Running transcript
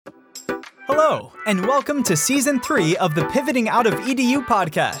Hello, and welcome to Season 3 of the Pivoting Out of EDU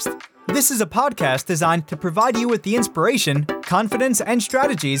podcast. This is a podcast designed to provide you with the inspiration, confidence, and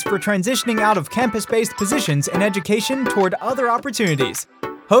strategies for transitioning out of campus-based positions in education toward other opportunities.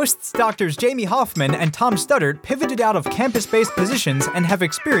 Hosts Drs. Jamie Hoffman and Tom Studdert pivoted out of campus-based positions and have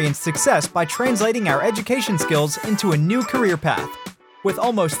experienced success by translating our education skills into a new career path. With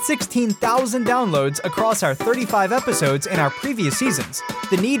almost 16,000 downloads across our 35 episodes in our previous seasons,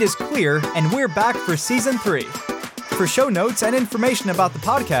 the need is clear and we're back for Season 3. For show notes and information about the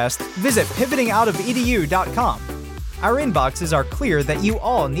podcast, visit pivotingoutofedu.com. Our inboxes are clear that you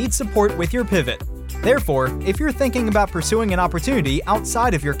all need support with your pivot. Therefore, if you're thinking about pursuing an opportunity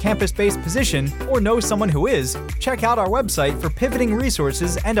outside of your campus-based position or know someone who is, check out our website for pivoting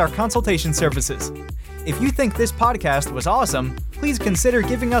resources and our consultation services. If you think this podcast was awesome, please consider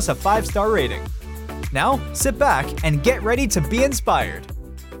giving us a 5-star rating. Now, sit back and get ready to be inspired.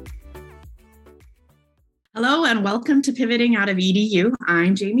 Hello and welcome to Pivoting Out of EDU.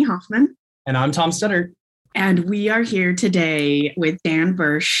 I'm Jamie Hoffman. And I'm Tom Studdert. And we are here today with Dan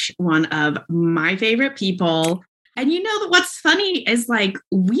Bursch, one of my favorite people. And you know what's funny is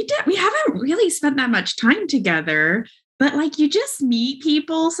we haven't really spent that much time together, but you just meet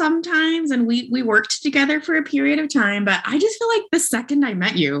people sometimes, and we worked together for a period of time. But I just feel like the second I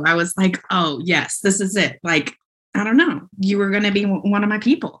met you, I was like, oh yes, this is it. I don't know, you were going to be one of my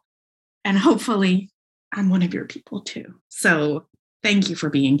people, and hopefully I'm one of your people too. So thank you for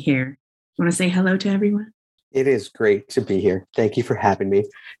being here. Want to say hello to everyone? It is great to be here. Thank you for having me.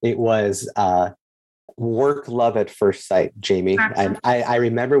 It was work love at first sight, Jamie. And I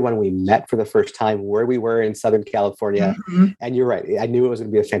remember when we met for the first time, where we were in Southern California. Mm-hmm. And you're right. I knew it was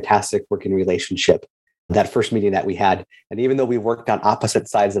going to be a fantastic working relationship, that first meeting that we had. And even though we worked on opposite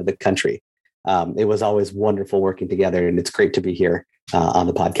sides of the country, it was always wonderful working together. And it's great to be here on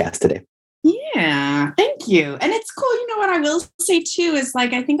the podcast today. Yeah, thank you. And it's cool. You know what I will say too is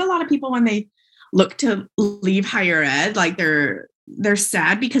I think a lot of people, when they look to leave higher ed, they're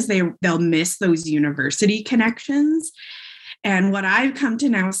sad because they'll miss those university connections. And what I've come to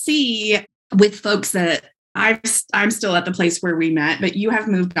now see with folks that I'm still at the place where we met, but you have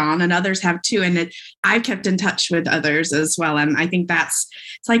moved on and others have too. And I've kept in touch with others as well. And I think no,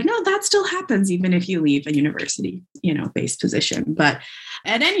 that still happens even if you leave a university, based position. But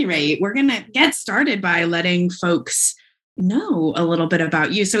at any rate, we're going to get started by letting folks know a little bit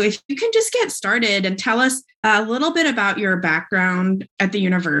about you. So if you can just get started and tell us a little bit about your background at the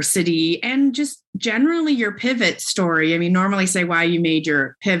university and just generally your pivot story. I mean, normally say why you made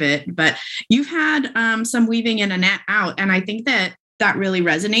your pivot, but you've had some weaving in and out. And I think that really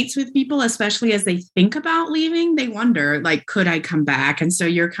resonates with people, especially as they think about leaving. They wonder, could I come back? And so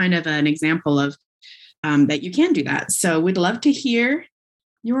you're kind of an example of that you can do that. So we'd love to hear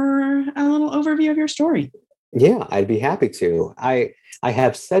a little overview of your story. Yeah, I'd be happy to. I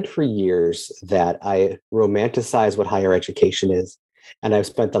have said for years that I romanticize what higher education is, and I've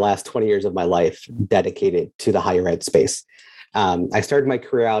spent the last 20 years of my life dedicated to the higher ed space. I started my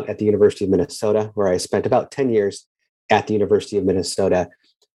career out at the University of Minnesota, where I spent about 10 years at the University of Minnesota,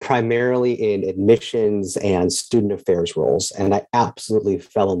 primarily in admissions and student affairs roles. And I absolutely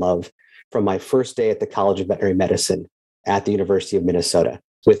fell in love from my first day at the College of Veterinary Medicine at the University of Minnesota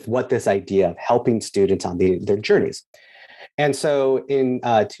with what this idea of helping students on their journeys. And so in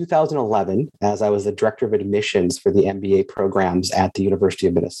 2011, as I was the director of admissions for the MBA programs at the University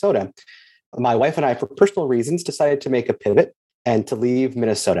of Minnesota, my wife and I, for personal reasons, decided to make a pivot and to leave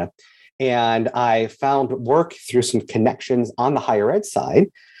Minnesota. And I found work through some connections on the higher ed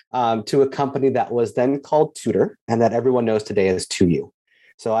side to a company that was then called Tutor, and that everyone knows today as 2U.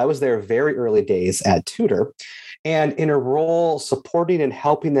 So I was there very early days at Tutor, and in a role supporting and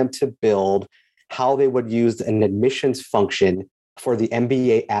helping them to build how they would use an admissions function for the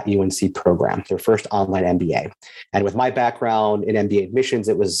MBA at UNC program, their first online MBA. And with my background in MBA admissions,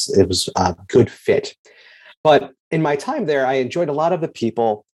 it was a good fit. But in my time there, I enjoyed a lot of the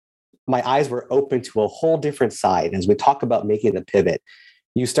people. My eyes were open to a whole different side. As we talk about making the pivot,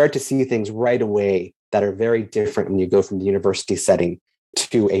 you start to see things right away that are very different when you go from the university setting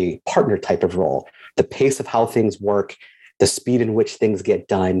to a partner type of role. The pace of how things work, the speed in which things get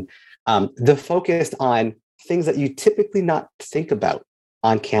done, the focus on things that you typically not think about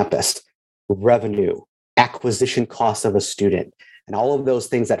on campus, revenue, acquisition costs of a student, and all of those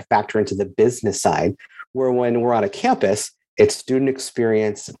things that factor into the business side, where when we're on a campus, it's student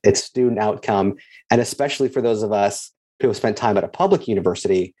experience, it's student outcome, and especially for those of us who have spent time at a public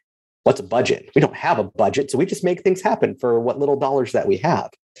university, what's a budget? We don't have a budget, so we just make things happen for what little dollars that we have.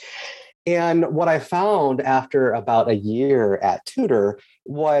 And what I found after about a year at Tutor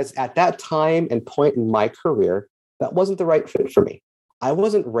was at that time and point in my career, that wasn't the right fit for me. I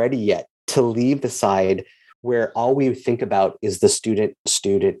wasn't ready yet to leave the side where all we think about is the student,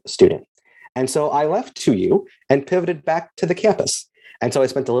 student, student. And so I left 2U and pivoted back to the campus. And so I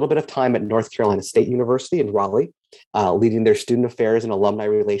spent a little bit of time at North Carolina State University in Raleigh, leading their student affairs and alumni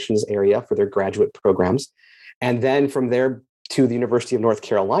relations area for their graduate programs. And then from there to the University of North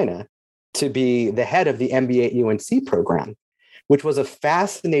Carolina to be the head of the MBA at UNC program, which was a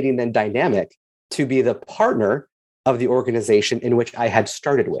fascinating and dynamic to be the partner of the organization in which I had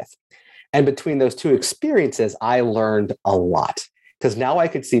started with. And between those two experiences, I learned a lot because now I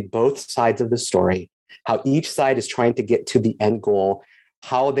could see both sides of the story, how each side is trying to get to the end goal,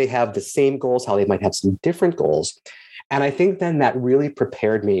 how they have the same goals, how they might have some different goals. And I think then that really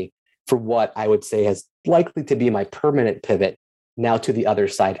prepared me for what I would say is likely to be my permanent pivot now to the other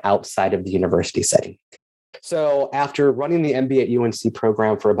side outside of the university setting. So after running the MBA at UNC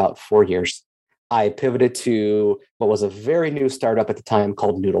program for about 4 years, I pivoted to what was a very new startup at the time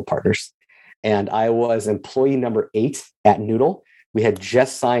called Noodle Partners. And I was employee number 8 at Noodle. We had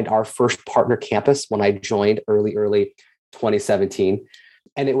just signed our first partner campus when I joined early 2017.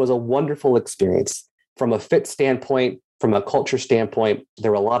 And it was a wonderful experience from a fit standpoint, from a culture standpoint.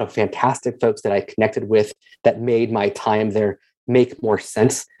 There were a lot of fantastic folks that I connected with that made my time there make more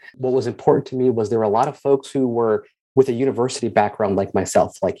sense. What was important to me was there were a lot of folks who were with a university background like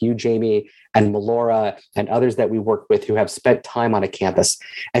myself, like you, Jamie, and Melora, and others that we work with who have spent time on a campus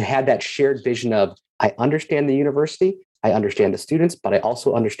and had that shared vision of, I understand the university, I understand the students, but I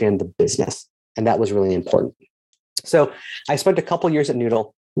also understand the business. And that was really important. So I spent a couple years at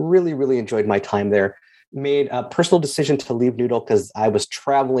Noodle, really, really enjoyed my time there, made a personal decision to leave Noodle because I was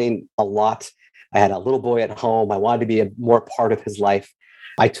traveling a lot. I had a little boy at home. I wanted to be a more part of his life.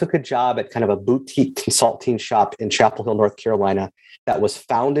 I took a job at kind of a boutique consulting shop in Chapel Hill, North Carolina, that was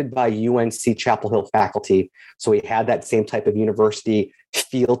founded by UNC Chapel Hill faculty. So we had that same type of university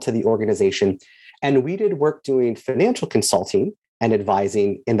feel to the organization. And we did work doing financial consulting and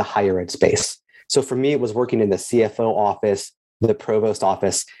advising in the higher ed space. So for me, it was working in the CFO office, the provost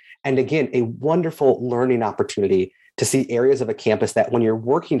office, and again, a wonderful learning opportunity to see areas of a campus that when you're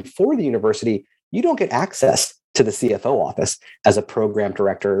working for the university, you don't get access to the CFO office as a program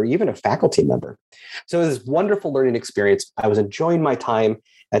director or even a faculty member. So it was this wonderful learning experience. I was enjoying my time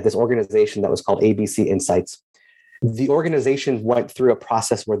at this organization that was called ABC Insights. The organization went through a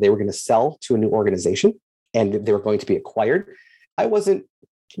process where they were going to sell to a new organization and they were going to be acquired. I wasn't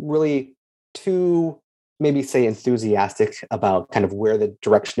really too, maybe say, enthusiastic about kind of where the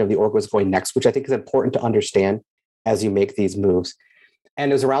direction of the org was going next, which I think is important to understand as you make these moves.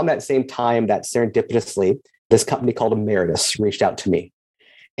 And it was around that same time that serendipitously, this company called Emeritus reached out to me.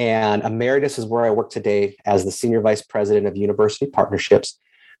 And Emeritus is where I work today as the Senior Vice President of University Partnerships.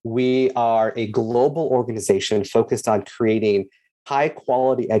 We are a global organization focused on creating high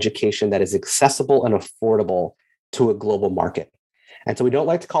quality education that is accessible and affordable to a global market. And so we don't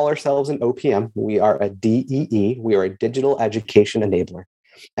like to call ourselves an OPM. We are a DEE. We are a digital education enabler.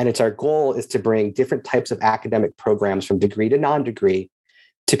 And it's our goal is to bring different types of academic programs from degree to non-degree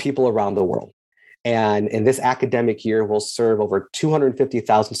to people around the world. And in this academic year, we'll serve over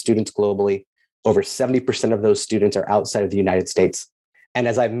 250,000 students globally. Over 70% of those students are outside of the United States. And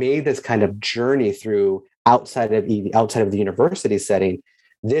as I've made this kind of journey through outside of the university setting,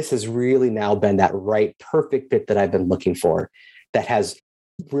 this has really now been that right, perfect fit that I've been looking for, that has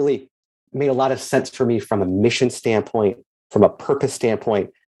really made a lot of sense for me from a mission standpoint, from a purpose standpoint.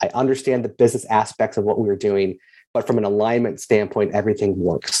 I understand the business aspects of what we were doing, but from an alignment standpoint, everything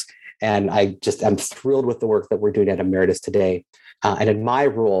works. And I'm thrilled with the work that we're doing at Emeritus today. And in my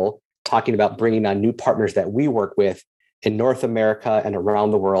role, talking about bringing on new partners that we work with in North America and around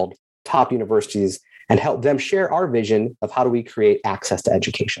the world, top universities, and help them share our vision of how do we create access to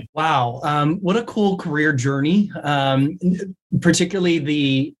education. Wow. What a cool career journey, particularly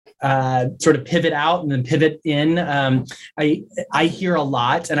the sort of pivot out and then pivot in. I hear a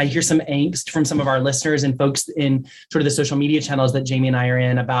lot, and I hear some angst from some of our listeners and folks in sort of the social media channels that Jamie and I are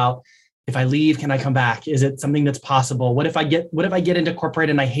in about, if I leave, can I come back? Is it something that's possible? What if I get into corporate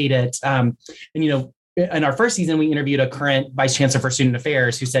and I hate it? And in our first season, we interviewed a current vice chancellor for student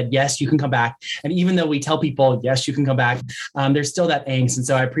affairs who said, yes, you can come back. And even though we tell people, yes, you can come back, there's still that angst. And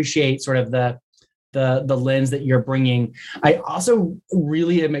so I appreciate sort of the lens that you're bringing. I also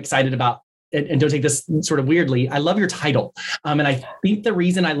really am excited about and don't take this sort of weirdly, I love your title. And I think the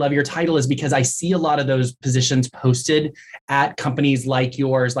reason I love your title is because I see a lot of those positions posted at companies like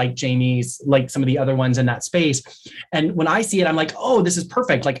yours, like Jamie's, like some of the other ones in that space. And when I see it, I'm like, oh, this is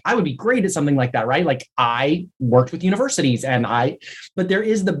perfect. Like I would be great at something like that, right? Like I worked with universities but there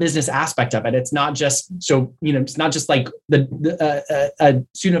is the business aspect of it. It's not just, it's not just like a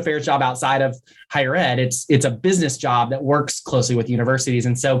student affairs job outside of higher ed. It's a business job that works closely with universities.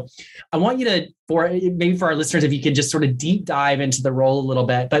 And so I want you to, for our listeners, if you could just sort of deep dive into the role a little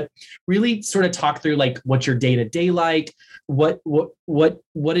bit, but really sort of talk through like what's your day-to-day like, what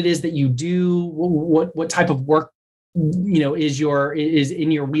it is that you do, what type of work is in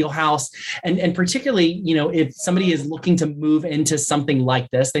your wheelhouse, and particularly, if somebody is looking to move into something like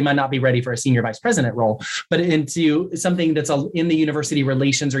this, they might not be ready for a senior vice president role, but into something that's in the university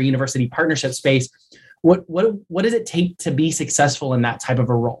relations or university partnership space. What does it take to be successful in that type of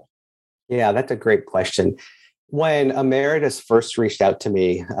a role? Yeah, that's a great question. When Emeritus first reached out to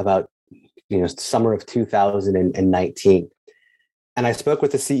me about, summer of 2019, and I spoke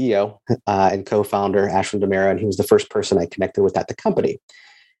with the CEO and co-founder, Ashwin Damara, and he was the first person I connected with at the company.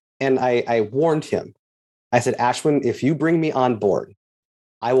 And I warned him. I said, Ashwin, if you bring me on board,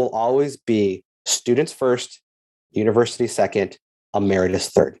 I will always be students first, university second, emeritus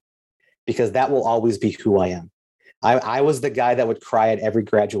third, because that will always be who I am. I was the guy that would cry at every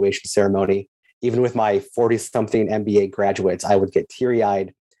graduation ceremony. Even with my 40-something MBA graduates, I would get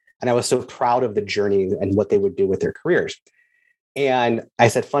teary-eyed. And I was so proud of the journey and what they would do with their careers. And I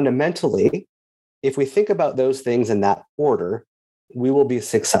said, fundamentally, if we think about those things in that order, we will be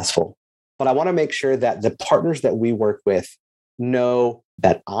successful. But I want to make sure that the partners that we work with know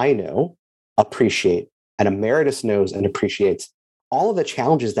that I know, appreciate, and Emeritus knows and appreciates all of the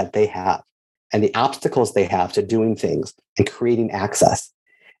challenges that they have and the obstacles they have to doing things and creating access.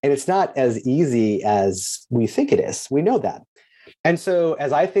 And it's not as easy as we think it is. We know that. And so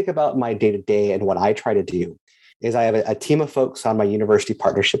as I think about my day-to-day and what I try to do is I have a team of folks on my university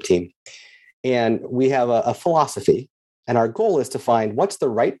partnership team, and we have a philosophy. And our goal is to find what's the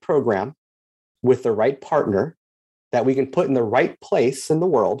right program with the right partner that we can put in the right place in the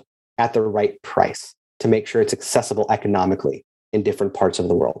world at the right price to make sure it's accessible economically in different parts of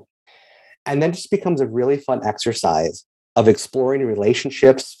the world. And then it just becomes a really fun exercise of exploring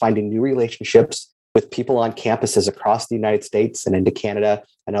relationships, finding new relationships with people on campuses across the United States and into Canada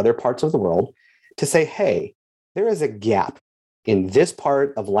and other parts of the world to say, hey, there is a gap in this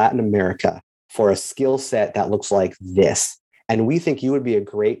part of Latin America for a skill set that looks like this. And we think you would be a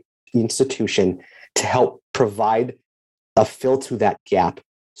great institution to help provide a fill to that gap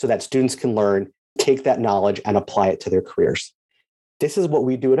so that students can learn, take that knowledge, and apply it to their careers. This is what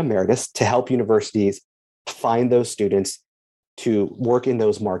we do at Emeritus to help universities find those students, to work in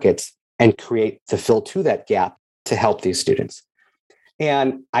those markets, and create the fill to that gap to help these students.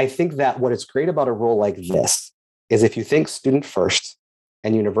 And I think that what is great about a role like this is if you think student first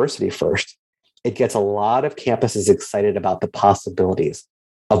and university first, it gets a lot of campuses excited about the possibilities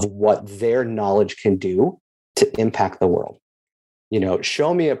of what their knowledge can do to impact the world.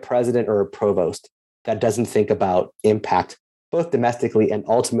 Show me a president or a provost that doesn't think about impact both domestically and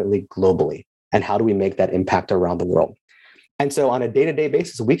ultimately globally. And how do we make that impact around the world? And so on a day-to-day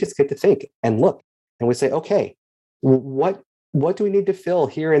basis, we just get to think and look, and we say, okay, what do we need to fill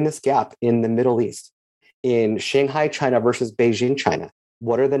here in this gap in the Middle East, in Shanghai, China versus Beijing, China?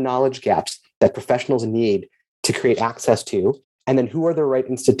 What are the knowledge gaps that professionals need to create access to? And then who are the right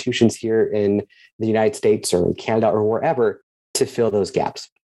institutions here in the United States or in Canada or wherever to fill those gaps?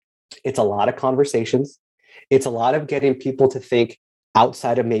 It's a lot of conversations. It's a lot of getting people to think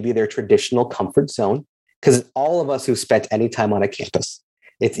outside of maybe their traditional comfort zone, because all of us who spent any time on a campus,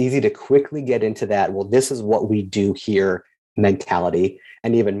 it's easy to quickly get into that, well, this is what we do here mentality.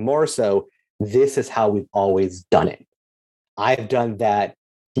 And even more so, this is how we've always done it. I've done that.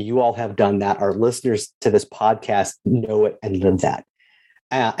 You all have done that. Our listeners to this podcast know it and live that.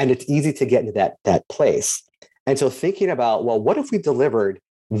 And it's easy to get into that place. And so thinking about, well, what if we delivered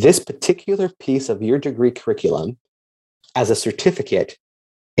this particular piece of your degree curriculum as a certificate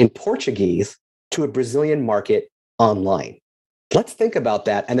in Portuguese to a Brazilian market online? Let's think about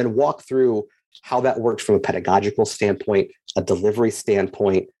that and then walk through how that works from a pedagogical standpoint, a delivery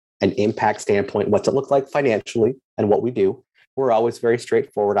standpoint, an impact standpoint, what's it look like financially, and what we do. We're always very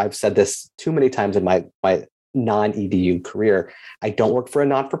straightforward. I've said this too many times in my non-EDU career. I don't work for a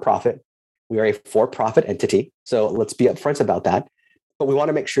not-for-profit. We are a for-profit entity. So let's be upfront about that. But we want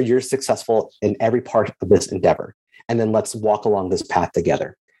to make sure you're successful in every part of this endeavor. And then let's walk along this path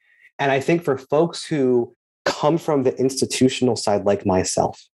together. And I think for folks who come from the institutional side like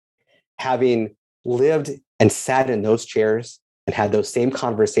myself, having lived and sat in those chairs and had those same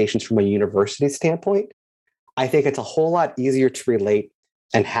conversations from a university standpoint, I think it's a whole lot easier to relate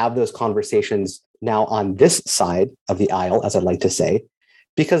and have those conversations now on this side of the aisle, as I like to say,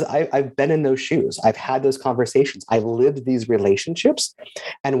 because I've been in those shoes. I've had those conversations. I've lived these relationships,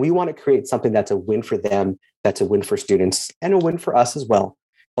 and we want to create something that's a win for them, that's a win for students, and a win for us as well.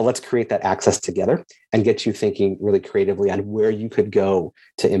 But let's create that access together and get you thinking really creatively on where you could go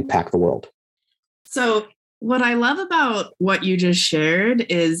to impact the world. So what I love about what you just shared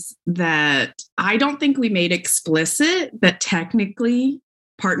is that I don't think we made explicit that technically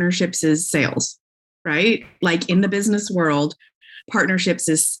partnerships is sales, right? Like in the business world, partnerships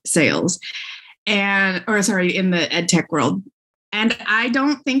is sales in the ed tech world. And I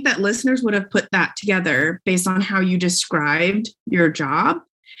don't think that listeners would have put that together based on how you described your job.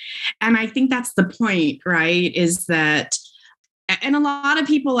 And I think that's the point, right? Is that, and a lot of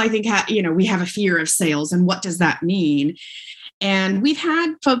people, I think, we have a fear of sales, and what does that mean? And we've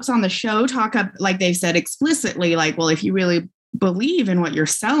had folks on the show talk up, like they've said explicitly, like, well, if you really believe in what you're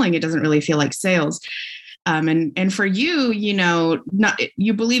selling, it doesn't really feel like sales. And for you,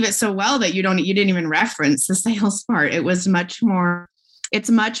 you believe it so well that you didn't even reference the sales part. It's much more,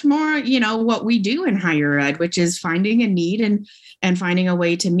 what we do in higher ed, which is finding a need and finding a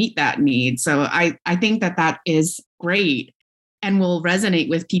way to meet that need. So I think that is great and will resonate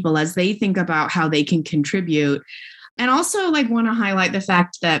with people as they think about how they can contribute. And also want to highlight the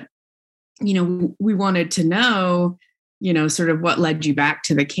fact that, we wanted to know, sort of what led you back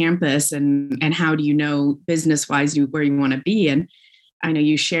to the campus and how do you know business-wise where you want to be. And I know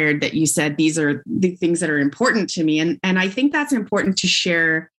you shared that you said, these are the things that are important to me. And I think that's important to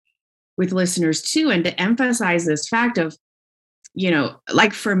share with listeners too, and to emphasize this fact of,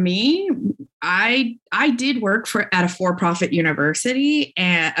 like for me, I did work at a for-profit university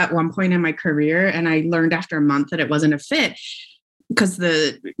at one point in my career. And I learned after a month that it wasn't a fit, because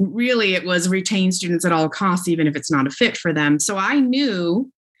it was retain students at all costs, even if it's not a fit for them. So I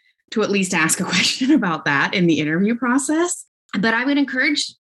knew to at least ask a question about that in the interview process. But I would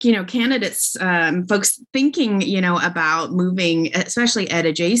encourage, candidates, folks thinking, about moving, especially ed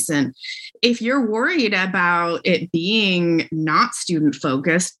adjacent. If you're worried about it being not student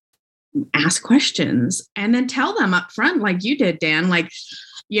focused, ask questions and then tell them up front, like you did, Dan,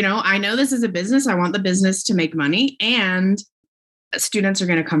 I know this is a business. I want the business to make money, and students are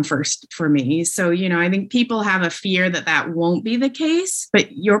going to come first for me. So, I think people have a fear that won't be the case,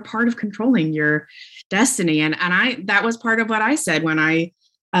 but you're part of controlling your destiny. And that was part of what I said when I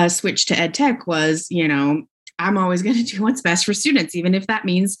switched to ed tech was, I'm always going to do what's best for students, even if that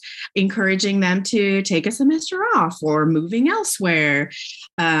means encouraging them to take a semester off or moving elsewhere.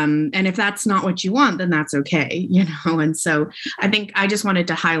 And if that's not what you want, then that's okay, And so I think I just wanted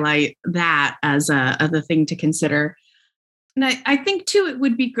to highlight that as a thing to consider. And I think too, it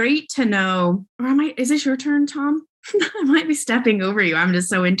would be great to know, is this your turn, Tom? I might be stepping over you. I'm just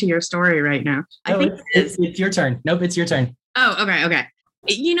so into your story right now. I think it's your turn. Nope, it's your turn. Oh, okay.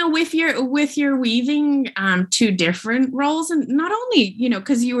 With your weaving two different roles, and not only,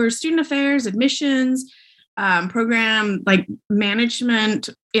 because you were student affairs, admissions, program like management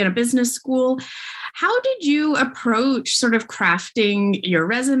in a business school. How did you approach sort of crafting your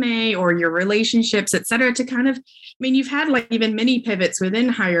resume or your relationships, et cetera, to kind of, you've had even mini pivots within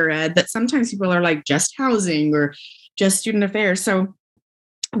higher ed that sometimes people are like just housing or just student affairs. So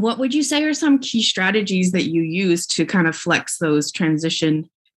what would you say are some key strategies that you use to kind of flex those transition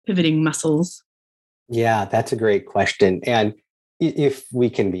pivoting muscles? Yeah, that's a great question. And if we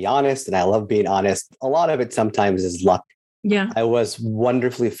can be honest, and I love being honest, a lot of it sometimes is luck. Yeah. I was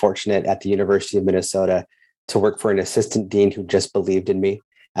wonderfully fortunate at the University of Minnesota to work for an assistant dean who just believed in me.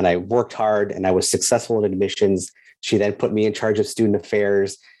 And I worked hard and I was successful in admissions. She then put me in charge of student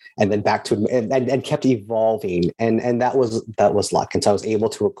affairs and then back to and kept evolving. And that was luck. And so I was able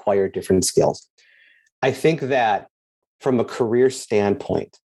to acquire different skills. I think that from a career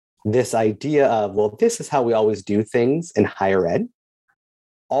standpoint, this idea of, well, this is how we always do things in higher ed,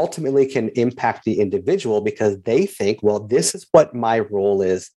 ultimately can impact the individual because they think, well, this is what my role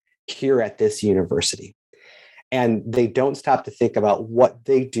is here at this university. And they don't stop to think about what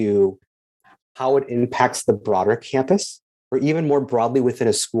they do, how it impacts the broader campus, or even more broadly within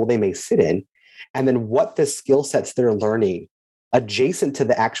a school they may sit in, and then what the skill sets they're learning adjacent to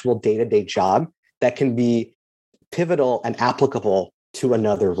the actual day-to-day job that can be pivotal and applicable to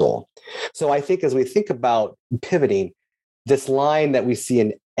another role. So I think as we think about pivoting, this line that we see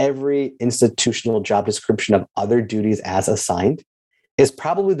in every institutional job description of other duties as assigned is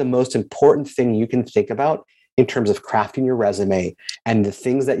probably the most important thing you can think about in terms of crafting your resume and the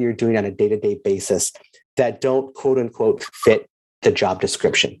things that you're doing on a day-to-day basis that don't quote unquote fit the job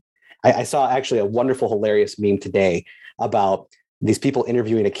description. I saw actually a wonderful, hilarious meme today about these people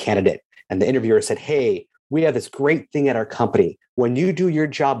interviewing a candidate, and the interviewer said, "Hey, we have this great thing at our company. When you do your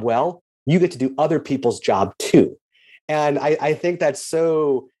job well, you get to do other people's job too." And I think that's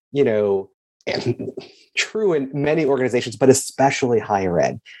so, true in many organizations, but especially higher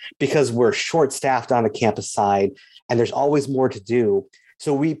ed, because we're short-staffed on the campus side and there's always more to do.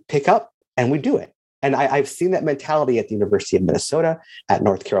 So we pick up and we do it. And I've seen that mentality at the University of Minnesota, at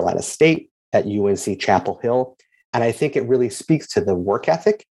North Carolina State, at UNC Chapel Hill. And I think it really speaks to the work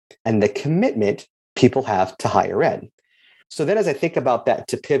ethic and the commitment people have to higher ed. So then as I think about that,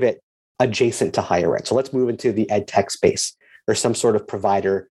 to pivot adjacent to higher ed, so let's move into the ed tech space or some sort of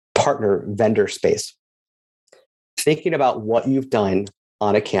provider, partner, vendor space. Thinking about what you've done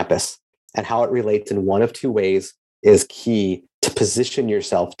on a campus and how it relates in one of two ways is key to position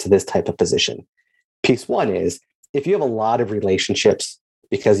yourself to this type of position. Piece one is if you have a lot of relationships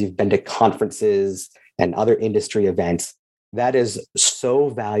because you've been to conferences and other industry events, that is so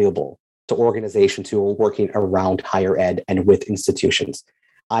valuable to organizations who are working around higher ed and with institutions.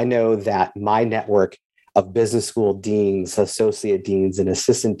 I know that my network of business school deans, associate deans, and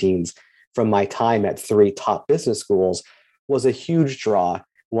assistant deans from my time at 3 top business schools was a huge draw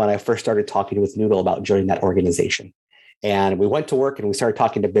when I first started talking with Noodle about joining that organization. And we went to work and we started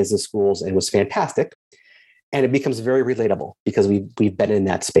talking to business schools, and it was fantastic. And it becomes very relatable because we've been in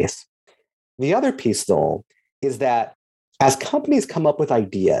that space. The other piece, though, is that as companies come up with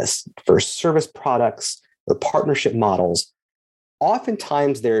ideas for service products or partnership models,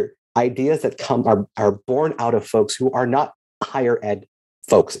 oftentimes they're ideas that are born out of folks who are not higher ed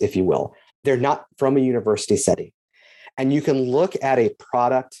folks, if you will. They're not from a university setting. And you can look at a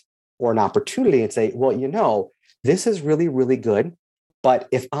product or an opportunity and say, well, this is really, really good. But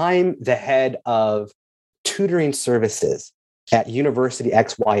if I'm the head of tutoring services at University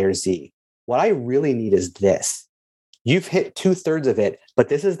X, Y, or Z, what I really need is this. You've hit 2/3 of it, but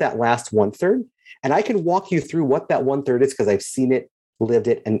this is that last 1/3. And I can walk you through what that 1/3 is because I've seen it, lived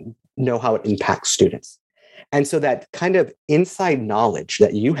it, and know how it impacts students. And so that kind of inside knowledge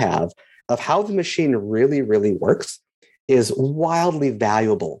that you have of how the machine really, really works is wildly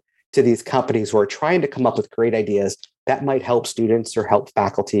valuable to these companies who are trying to come up with great ideas that might help students or help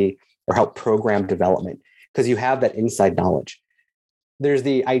faculty or help program development, because you have that inside knowledge. There's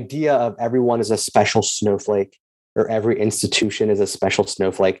the idea of everyone is a special snowflake or every institution is a special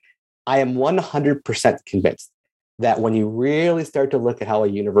snowflake. I am 100% convinced that when you really start to look at how a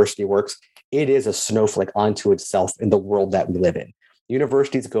university works, it is a snowflake onto itself in the world that we live in.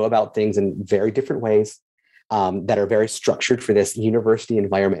 Universities go about things in very different ways that are very structured for this university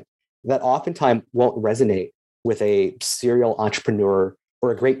environment that oftentimes won't resonate with a serial entrepreneur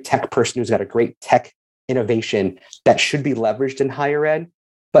or a great tech person who's got a great tech innovation that should be leveraged in higher ed,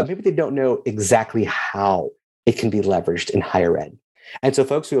 but maybe they don't know exactly how it can be leveraged in higher ed. And so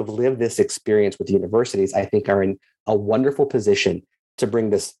folks who have lived this experience with universities, I think, are in a wonderful position to bring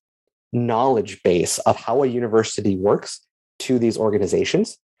this knowledge base of how a university works to these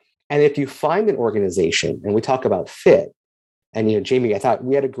organizations. And if you find an organization, and we talk about fit, and Jamie, I thought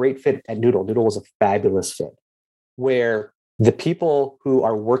we had a great fit at Noodle. Noodle was a fabulous fit, where the people who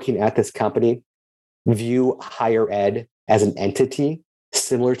are working at this company view higher ed as an entity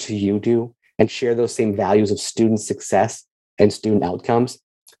similar to you do and share those same values of student success and student outcomes,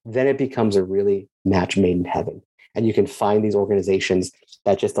 then it becomes a really match made in heaven. And you can find these organizations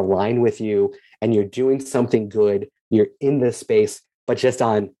that just align with you and you're doing something good. You're in this space, but just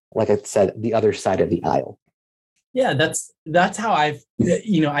on, like I said, the other side of the aisle. Yeah, that's how I've,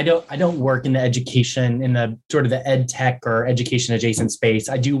 I don't work in the education, in the sort of the ed tech or education adjacent space.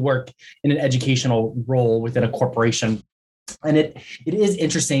 I do work in an educational role within a corporation. And it is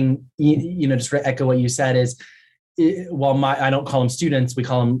interesting, to sort of echo what you said is, while I don't call them students, we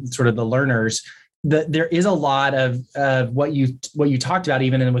call them sort of the learners. There is a lot of what you talked about,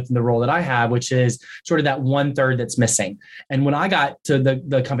 even within the role that I have, which is sort of that 1/3 that's missing. And when I got to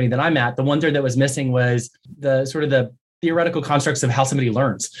the company that I'm at, the 1/3 that was missing was the sort of the theoretical constructs of how somebody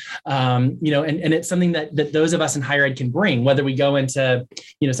learns, and it's something that those of us in higher ed can bring, whether we go into,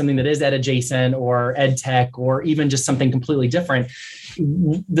 something that is ed adjacent or ed tech, or even just something completely different.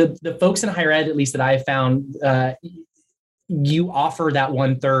 The folks in higher ed, at least that I have found, you offer that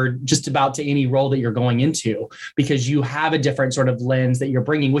 1/3 just about to any role that you're going into, because you have a different sort of lens that you're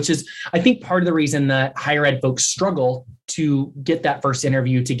bringing, which is, I think, part of the reason that higher ed folks struggle to get that first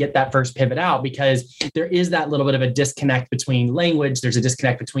interview, to get that first pivot out, because there is that little bit of a disconnect between language. There's a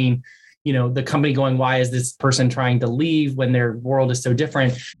disconnect between, the company going, why is this person trying to leave when their world is so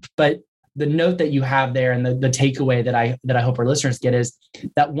different? But the note that you have there and the takeaway that I hope our listeners get is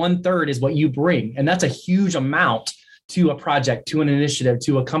that 1/3 is what you bring. And that's a huge amount to a project, to an initiative,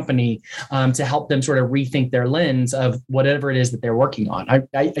 to a company, to help them sort of rethink their lens of whatever it is that they're working on.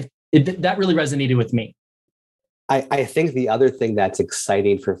 That really resonated with me. I think the other thing that's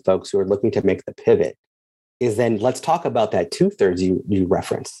exciting for folks who are looking to make the pivot is then let's talk about that 2/3 you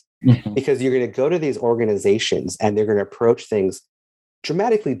reference, because you're going to go to these organizations and they're going to approach things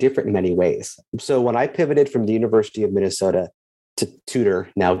dramatically different in many ways. So when I pivoted from the University of Minnesota to Tutor,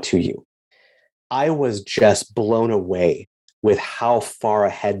 now 2U, I was just blown away with how far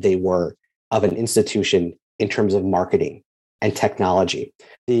ahead they were of an institution in terms of marketing and technology.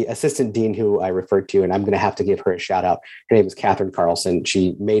 The assistant dean who I referred to, and I'm going to have to give her a shout out, her name is Catherine Carlson.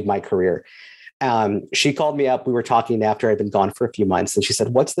 She made my career. She called me up. We were talking after I'd been gone for a few months, and she said,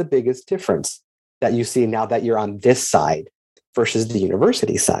 "What's the biggest difference that you see now that you're on this side versus the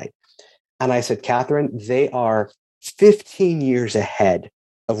university side?" And I said, "Catherine, they are 15 years ahead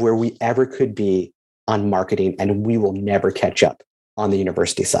of where we ever could be on marketing, and we will never catch up on the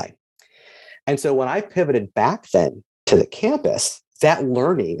university side." And so when I pivoted back then to the campus, that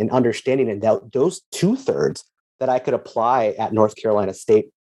learning and understanding and those 2/3 that I could apply at North Carolina State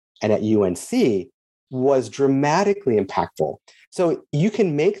and at UNC was dramatically impactful. So you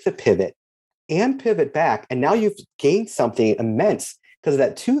can make the pivot and pivot back, and now you've gained something immense because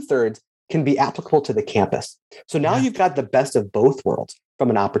that 2/3 can be applicable to the campus. So now you've got the best of both worlds from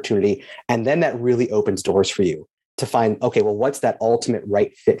an opportunity, and then that really opens doors for you to find, okay, well, what's that ultimate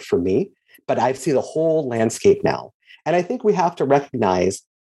right fit for me? But I see the whole landscape now. And I think we have to recognize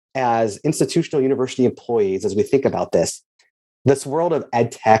as institutional university employees, as we think about this world of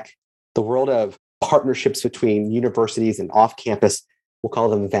ed tech, the world of partnerships between universities and off-campus, we'll call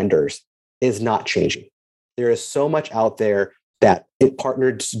them vendors, is not changing. There is so much out there that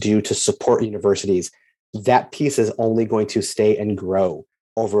partners do to support universities. That piece is only going to stay and grow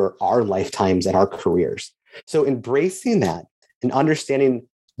over our lifetimes and our careers. So embracing that and understanding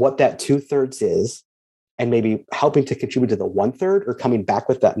what that 2/3 is, and maybe helping to contribute to the 1/3 or coming back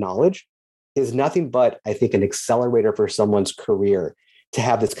with that knowledge is nothing but, I think, an accelerator for someone's career to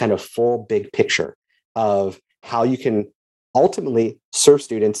have this kind of full big picture of how you can ultimately serve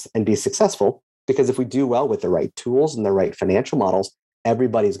students and be successful. Because if we do well with the right tools and the right financial models,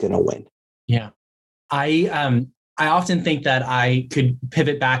 everybody's going to win. Yeah. I often think that I could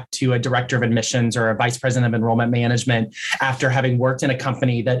pivot back to a director of admissions or a vice president of enrollment management after having worked in a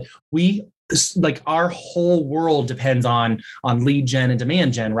company that our whole world depends on lead gen and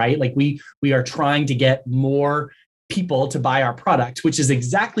demand gen, right? Like we are trying to get more people to buy our product, which is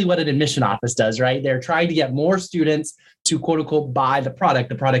exactly what an admission office does, right? They're trying to get more students to quote unquote buy the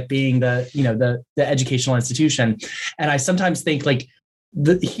product being the educational institution. And I sometimes think like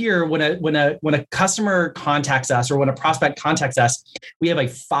here when a customer contacts us or when a prospect contacts us, we have a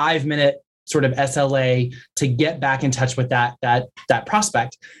 5-minute sort of SLA to get back in touch with that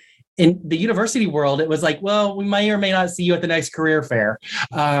prospect. In the university world, it was like, well, we may or may not see you at the next career fair.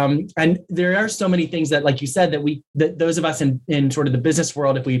 And there are so many things that, like you said, that those of us in sort of the business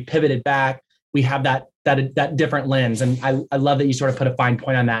world, if we pivoted back, we have that different lens. And I love that you sort of put a fine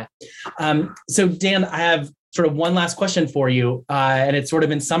point on that. So Dan, I have sort of one last question for you. And it's sort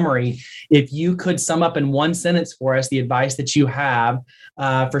of in summary, if you could sum up in one sentence for us, the advice that you have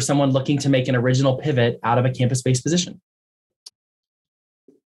for someone looking to make an original pivot out of a campus-based position.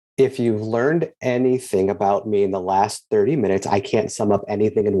 If you've learned anything about me in the last 30 minutes, I can't sum up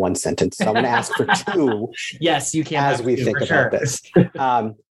anything in one sentence. So I'm going to ask for two. Yes, you can. As we think about this.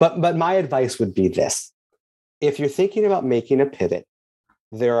 But my advice would be this. If you're thinking about making a pivot,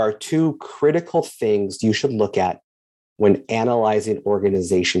 there are two critical things you should look at when analyzing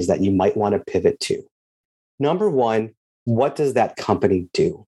organizations that you might want to pivot to. Number one, what does that company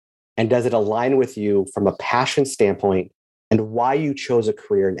do? And does it align with you from a passion standpoint and why you chose a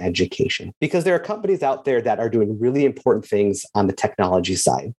career in education? Because there are companies out there that are doing really important things on the technology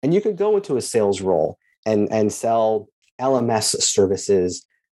side. And you could go into a sales role and sell LMS services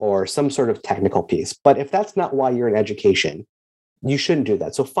or some sort of technical piece. But if that's not why you're in education, you shouldn't do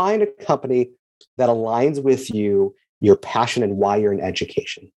that. So find a company that aligns with you, your passion, and why you're in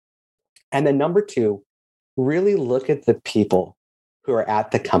education. And then number two, really look at the people who are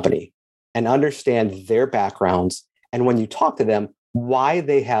at the company and understand their backgrounds. And when you talk to them, why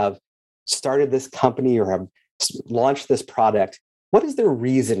they have started this company or have launched this product, what is their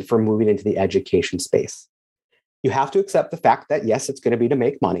reason for moving into the education space? You have to accept the fact that, yes, it's going to be to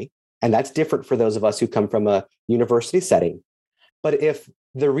make money. And that's different for those of us who come from a university setting. But if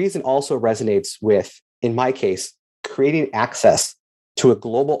the reason also resonates with, in my case, creating access to a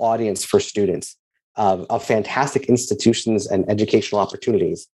global audience for students of fantastic institutions and educational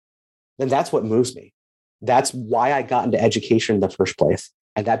opportunities, then that's what moves me. That's why I got into education in the first place.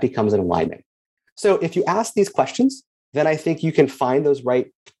 And that becomes an alignment. So if you ask these questions, then I think you can find those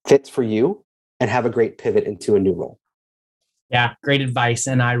right fits for you and have a great pivot into a new role. Yeah, great advice.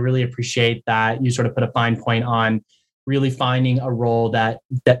 And I really appreciate that you sort of put a fine point on really finding a role that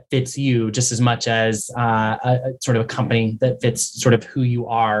fits you just as much as a sort of a company that fits sort of who you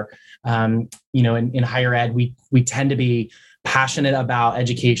are. In higher ed, we tend to be passionate about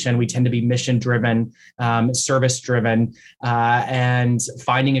education. We tend to be mission driven, service driven, and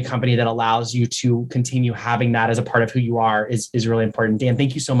finding a company that allows you to continue having that as a part of who you are is really important. Dan,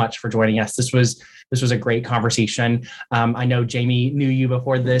 thank you so much for joining us. This was a great conversation. I know Jamie knew you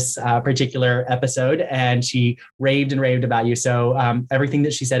before this particular episode, and she raved and raved about you. So everything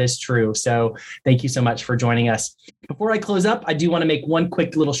that she said is true. So thank you so much for joining us. Before I close up, I do want to make one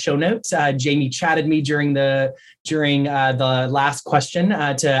quick little show note. Jamie chatted me during the last question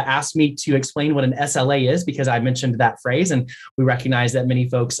to ask me to explain what an SLA is, because I mentioned that phrase, and we recognize that many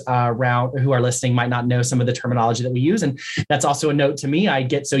folks around who are listening might not know some of the terminology that we use. And that's also a note to me. I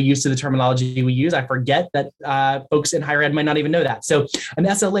get so used to the terminology we use, I forget that folks in higher ed might not even know that. So an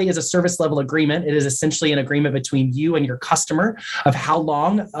SLA is a service level agreement. It is essentially an agreement between you and your customer of how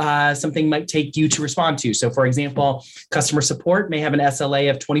long something might take you to respond to. So for example, customer support may have an SLA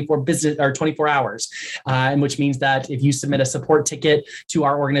of 24 hours, and which means that if you submit a support ticket to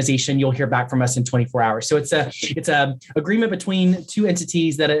our organization, you'll hear back from us in 24 hours. So it's a agreement between two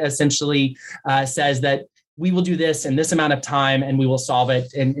entities that essentially says that we will do this in this amount of time and we will solve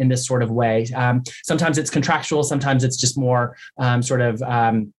it in this sort of way. Sometimes it's contractual, sometimes it's just more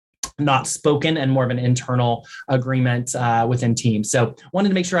not spoken and more of an internal agreement within teams. So wanted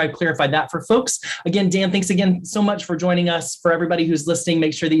to make sure I clarified that for folks. Again, Dan, thanks again so much for joining us. For everybody who's listening,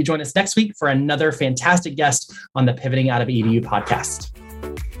 make sure that you join us next week for another fantastic guest on the Pivoting Out of EDU podcast.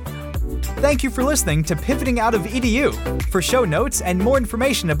 Thank you for listening to Pivoting Out of EDU. For show notes and more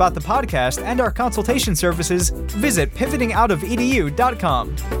information about the podcast and our consultation services, visit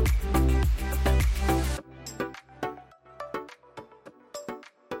pivotingoutofedu.com.